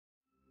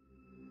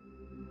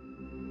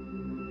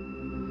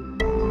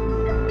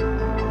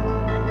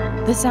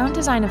The sound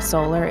design of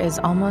Solar is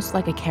almost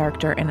like a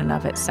character in and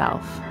of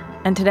itself.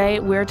 And today,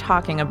 we're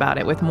talking about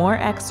it with more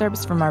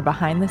excerpts from our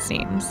behind the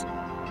scenes.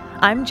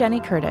 I'm Jenny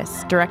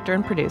Curtis, director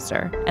and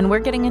producer, and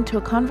we're getting into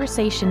a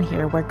conversation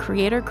here where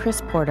creator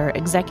Chris Porter,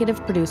 executive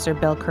producer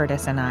Bill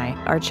Curtis, and I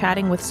are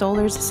chatting with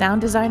Solar's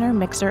sound designer,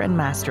 mixer, and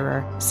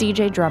masterer,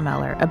 CJ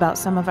Drumeller, about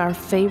some of our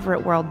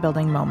favorite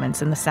world-building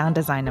moments in the sound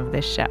design of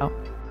this show.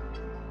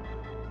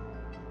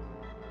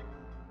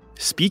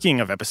 Speaking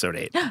of episode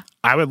 8,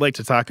 I would like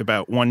to talk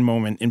about one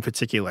moment in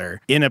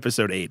particular in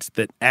episode 8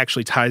 that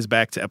actually ties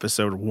back to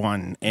episode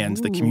 1 and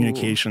the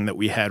communication that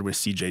we had with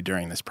CJ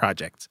during this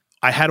project.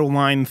 I had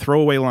a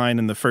throwaway line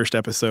in the first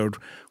episode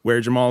where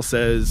Jamal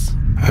says,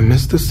 I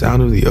miss the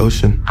sound of the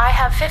ocean. I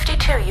have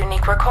 52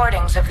 unique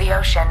recordings of the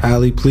ocean.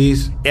 Allie,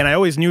 please. And I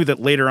always knew that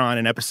later on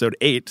in episode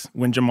 8,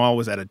 when Jamal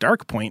was at a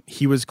dark point,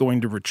 he was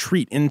going to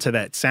retreat into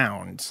that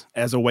sound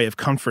as a way of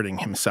comforting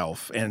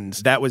himself. And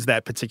that was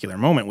that particular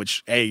moment,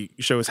 which, A,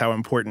 shows how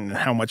important and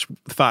how much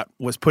thought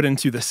was put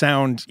into the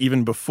sound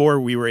even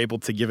before we were able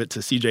to give it to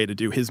CJ to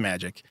do his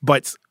magic.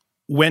 But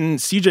when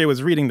CJ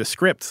was reading the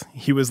script,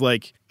 he was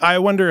like, I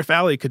wonder if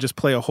Allie could just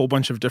play a whole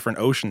bunch of different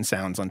ocean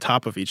sounds on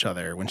top of each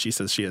other when she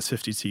says she has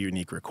 52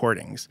 unique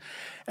recordings.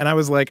 And I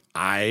was like,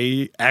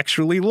 I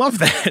actually love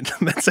that.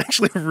 That's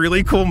actually a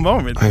really cool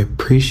moment. I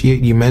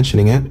appreciate you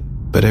mentioning it,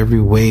 but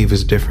every wave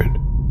is different.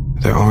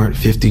 There aren't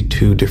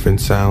 52 different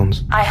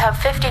sounds. I have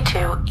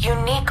 52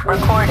 unique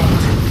recordings.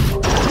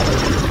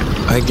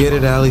 I get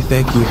it, Allie,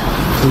 thank you.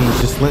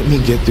 Please, just let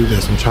me get through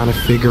this. I'm trying to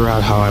figure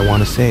out how I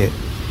want to say it.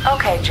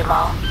 Okay,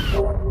 Jamal.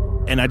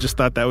 And I just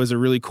thought that was a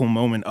really cool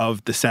moment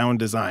of the sound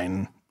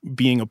design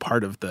being a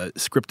part of the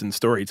script and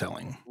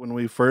storytelling. When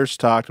we first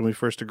talked and we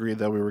first agreed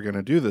that we were going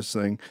to do this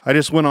thing, I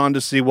just went on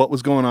to see what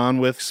was going on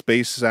with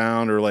space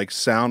sound or like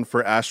sound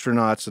for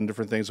astronauts and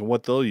different things and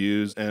what they'll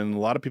use. And a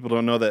lot of people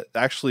don't know that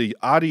actually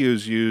audio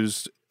is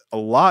used a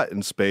lot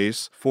in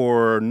space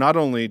for not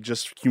only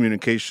just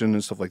communication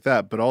and stuff like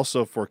that, but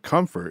also for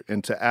comfort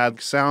and to add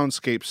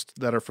soundscapes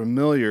that are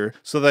familiar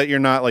so that you're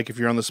not like if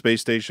you're on the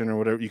space station or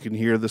whatever, you can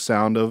hear the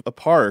sound of a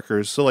park.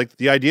 Or so like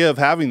the idea of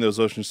having those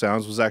ocean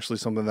sounds was actually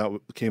something that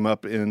came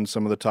up in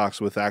some of the talks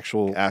with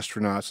actual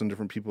astronauts and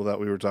different people that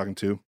we were talking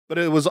to. But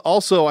it was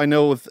also, I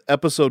know with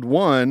episode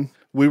 1,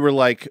 we were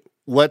like,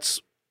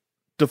 let's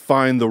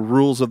define the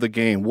rules of the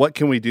game. What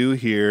can we do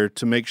here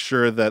to make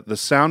sure that the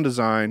sound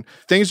design,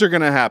 things are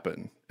going to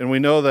happen. And we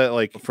know that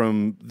like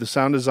from the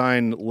sound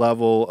design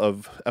level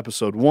of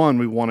episode 1,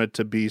 we want it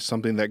to be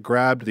something that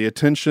grabbed the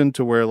attention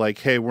to where like,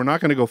 hey, we're not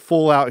going to go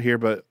full out here,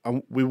 but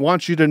we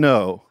want you to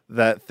know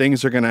that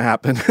things are going to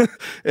happen.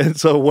 And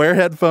so wear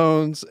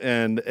headphones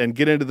and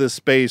get into this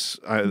space.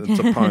 It's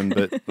a pun,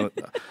 but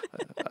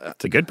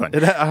it's a good pun.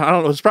 I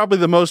don't know. It's probably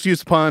the most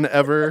used pun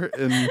ever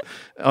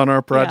on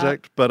our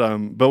project. Yeah.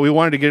 But we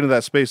wanted to get into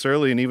that space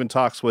early, and even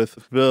talks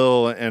with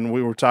Bill, and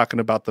we were talking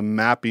about the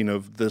mapping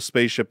of the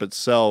spaceship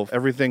itself,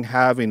 everything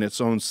having its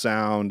own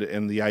sound,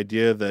 and the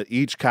idea that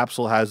each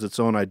capsule has its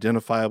own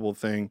identifiable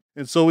thing.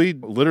 And so we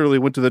literally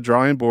went to the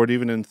drawing board,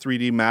 even in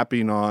 3D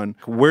mapping, on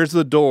where's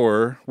the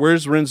door,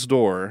 where's Rin's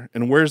door,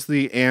 and where's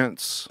the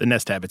ants. The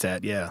nest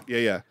habitat, yeah.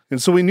 Yeah.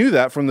 And so we knew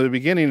that from the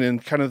beginning,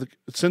 and kind of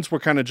since we're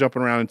kind of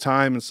jumping around in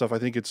time and stuff, I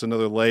think it's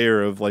another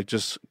layer of like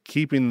just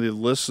keeping the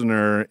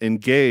listener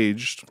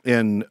engaged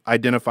and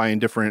identifying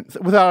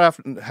different, without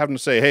having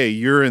to say, hey,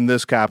 you're in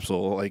this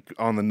capsule, like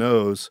on the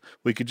nose.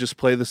 We could just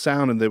play the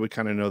sound and they would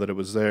kind of know that it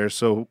was there.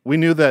 So we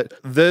knew that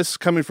this,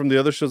 coming from the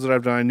other shows that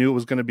I've done, I knew it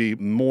was going to be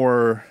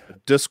more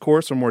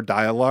discourse or more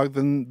dialogue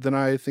than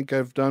I think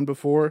I've done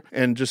before.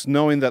 And just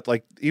knowing that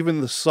like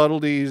even the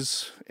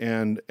subtleties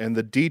and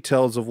the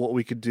details of what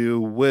we could do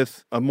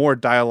with a more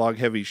dialogue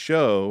heavy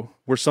show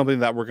were something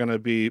that we're going to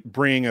be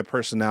bringing a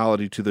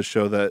personality to the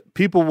show that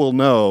people will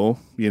know,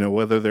 you know,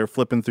 whether they're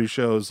flipping through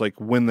shows, like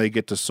when they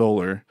get to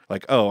Solar,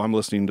 like, oh, I'm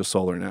listening to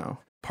Solar now.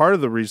 Part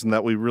of the reason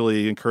that we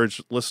really encourage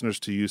listeners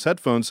to use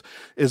headphones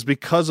is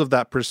because of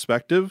that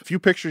perspective. If you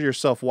picture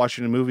yourself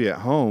watching a movie at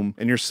home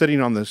and you're sitting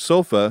on the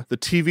sofa, the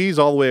TV's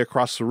all the way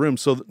across the room.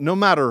 So no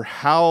matter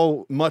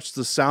how much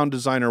the sound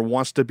designer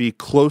wants to be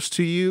close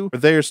to you,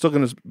 they are still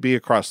going to be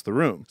across the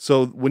room.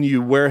 So when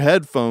you wear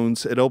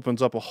headphones, it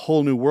opens up a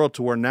whole new world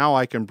to where now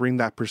I can bring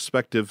that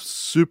perspective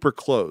super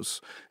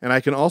close. And I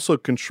can also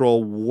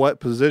control what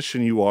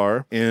position you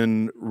are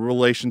in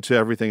relation to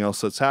everything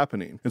else that's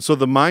happening. And so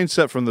the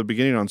mindset from the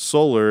beginning on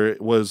Solar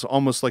was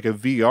almost like a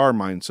VR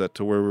mindset,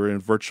 to where we're in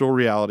virtual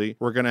reality.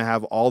 We're going to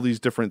have all these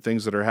different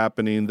things that are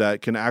happening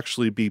that can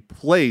actually be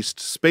placed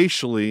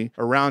spatially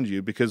around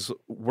you, because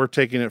we're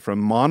taking it from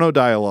mono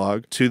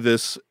dialogue to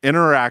this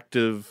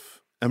interactive,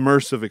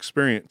 immersive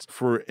experience.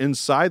 For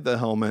inside the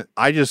helmet,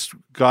 I just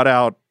got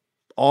out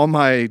all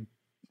my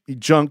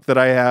junk that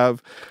I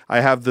have.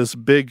 I have this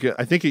big,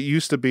 I think it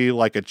used to be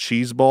like a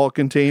cheese ball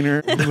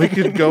container. We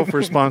could go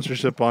for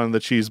sponsorship on the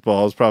cheese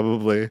balls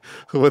probably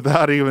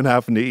without even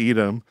having to eat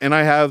them. And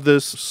I have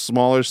this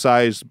smaller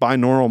sized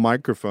binaural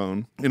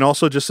microphone and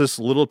also just this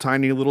little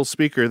tiny little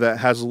speaker that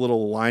has a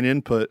little line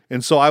input.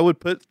 And so I would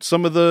put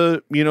some of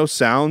the,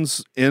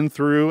 sounds in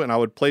through, and I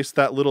would place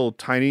that little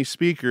tiny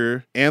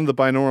speaker and the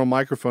binaural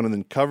microphone and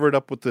then cover it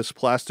up with this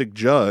plastic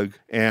jug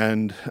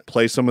and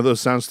play some of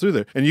those sounds through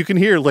there. And you can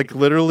hear,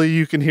 literally,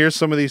 you can hear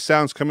some of these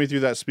sounds coming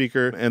through that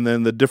speaker and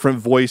then the different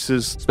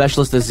voices.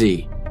 Specialist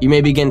Z, you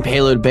may begin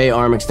payload bay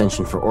arm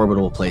extension for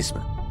orbital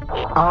placement.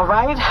 All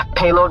right,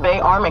 payload bay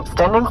arm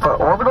extending for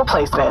orbital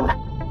placement.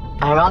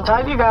 Hang on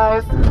tight, you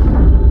guys.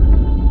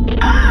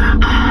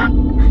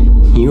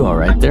 You all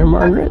right there,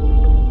 Margaret?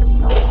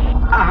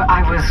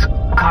 I was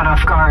caught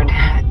off guard.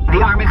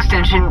 The arm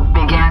extension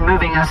began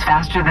moving us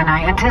faster than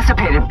I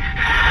anticipated.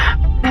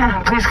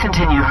 Please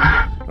continue.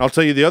 I'll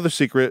tell you the other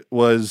secret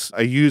was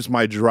I use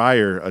my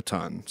dryer a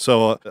ton.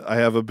 So I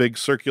have a big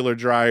circular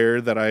dryer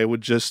that I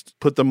would just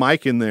put the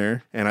mic in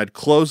there and I'd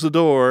close the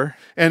door.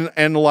 And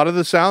a lot of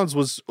the sounds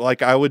was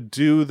like I would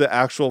do the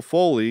actual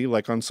Foley,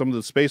 like on some of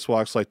the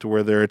spacewalks, like to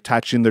where they're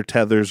attaching their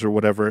tethers or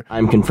whatever.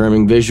 I'm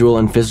confirming visual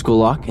and physical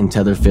lock and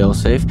tether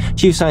failsafe.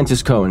 Chief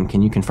Scientist Cohen,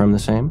 can you confirm the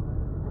same?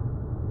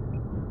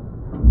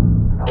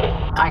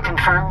 I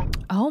confirm.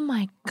 Oh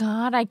my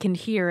God, I can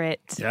hear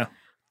it. Yeah.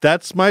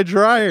 That's my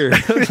dryer.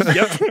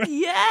 Yep.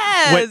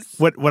 Yes.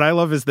 What I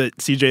love is that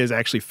CJ is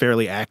actually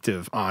fairly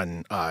active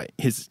on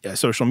his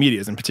social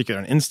medias, in particular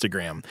on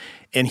Instagram.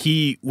 And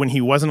when he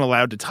wasn't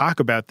allowed to talk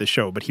about the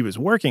show, but he was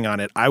working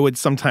on it, I would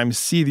sometimes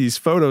see these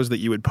photos that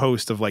you would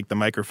post of like the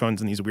microphones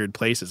in these weird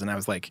places. And I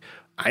was like,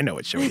 I know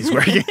what show he's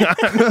working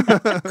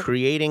on.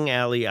 Creating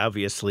Allie,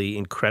 obviously,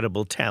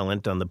 incredible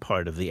talent on the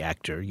part of the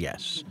actor,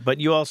 yes. But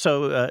you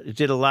also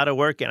did a lot of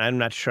work, and I'm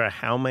not sure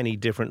how many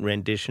different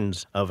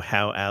renditions of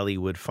how Allie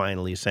would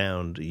finally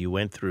sound you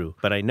went through.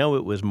 But I know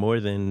it was more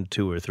than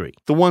 2 or 3.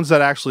 The ones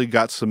that actually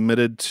got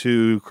submitted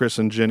to Chris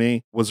and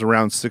Jenny was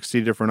around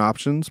 60 different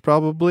options,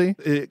 probably.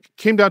 It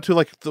came down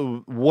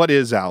to what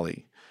is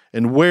Allie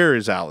and where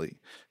is Allie?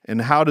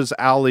 And how does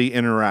Allie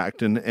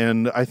interact?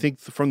 And I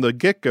think from the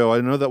get-go, I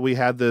know that we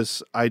had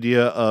this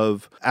idea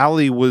of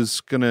Allie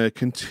was going to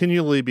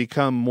continually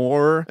become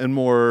more and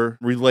more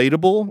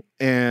relatable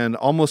and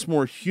almost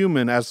more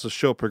human as the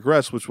show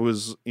progressed, which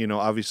was,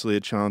 obviously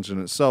a challenge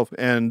in itself.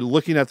 And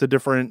looking at the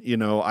different,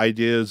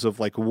 ideas of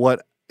like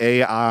what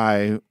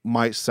AI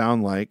might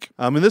sound like.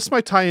 And this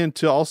might tie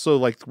into also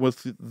like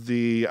with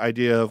the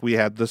idea of we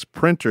had this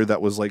printer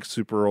that was like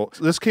super old.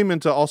 This came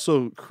into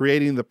also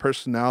creating the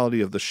personality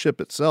of the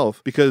ship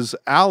itself, because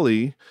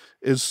Allie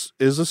is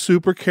a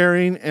super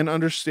caring and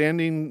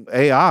understanding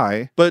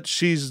AI, but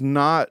she's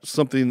not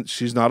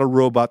a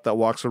robot that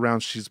walks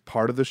around. She's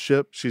part of the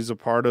ship. She's a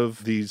part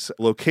of these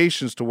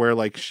locations to where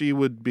like she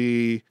would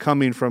be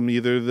coming from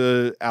either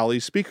the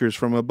Allie speakers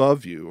from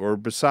above you or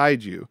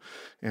beside you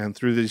and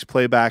through these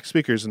playback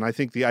speakers. And I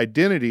think the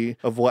identity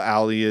of what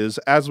Allie is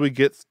as we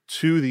get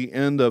to the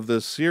end of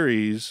this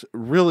series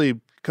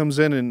really comes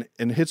in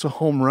and hits a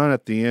home run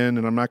at the end,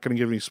 and I'm not going to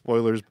give any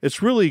spoilers.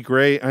 It's really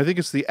great. I think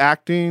it's the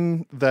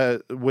acting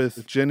that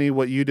with Jenny,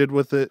 what you did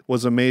with it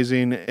was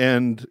amazing,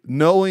 and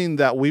knowing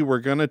that we were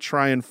going to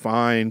try and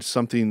find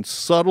something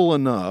subtle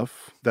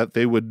enough that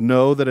they would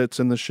know that it's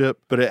in the ship,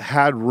 but it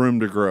had room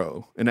to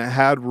grow, and it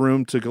had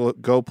room to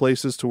go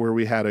places to where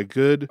we had a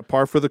good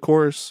par for the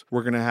course.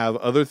 We're going to have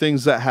other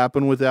things that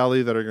happen with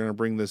Allie that are going to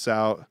bring this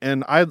out,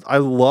 and I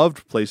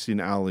loved placing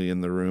Allie in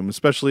the room,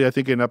 especially I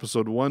think in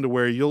episode 1, to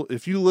where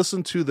if you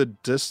listen to the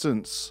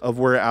distance of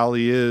where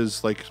Allie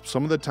is, like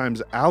some of the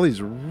times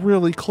Allie's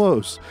really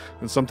close,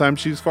 and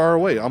sometimes she's far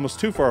away, almost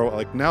too far away.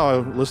 Like now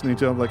I'm listening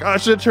to it, I'm like, I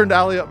should have turned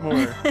Allie up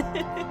more.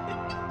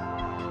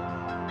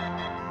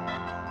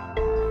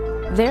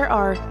 There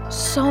are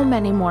so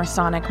many more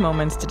Sonic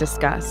moments to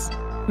discuss.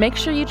 Make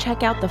sure you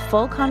check out the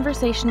full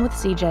conversation with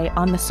CJ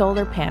on the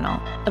Solar Panel,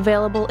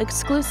 available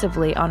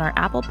exclusively on our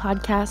Apple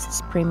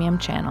Podcasts premium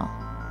channel.